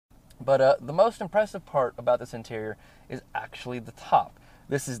But the most impressive part about this interior is actually the top.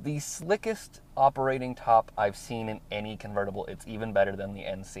 This is the slickest operating top I've seen in any convertible. It's even better than the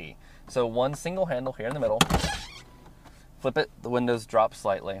NC. So one single handle here in the middle, flip it, the windows drop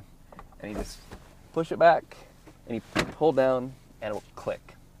slightly, and you just push it back, and you pull down, and it will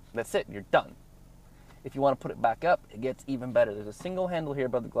click. That's it, you're done. If you want to put it back up, it gets even better. There's a single handle here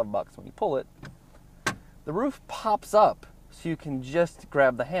above the glove box. When you pull it, the roof pops up, so you can just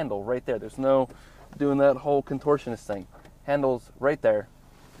grab the handle right there. There's no doing that whole contortionist thing. Handle's right there.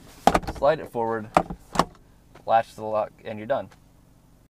 Slide it forward, latch to the lock, and you're done.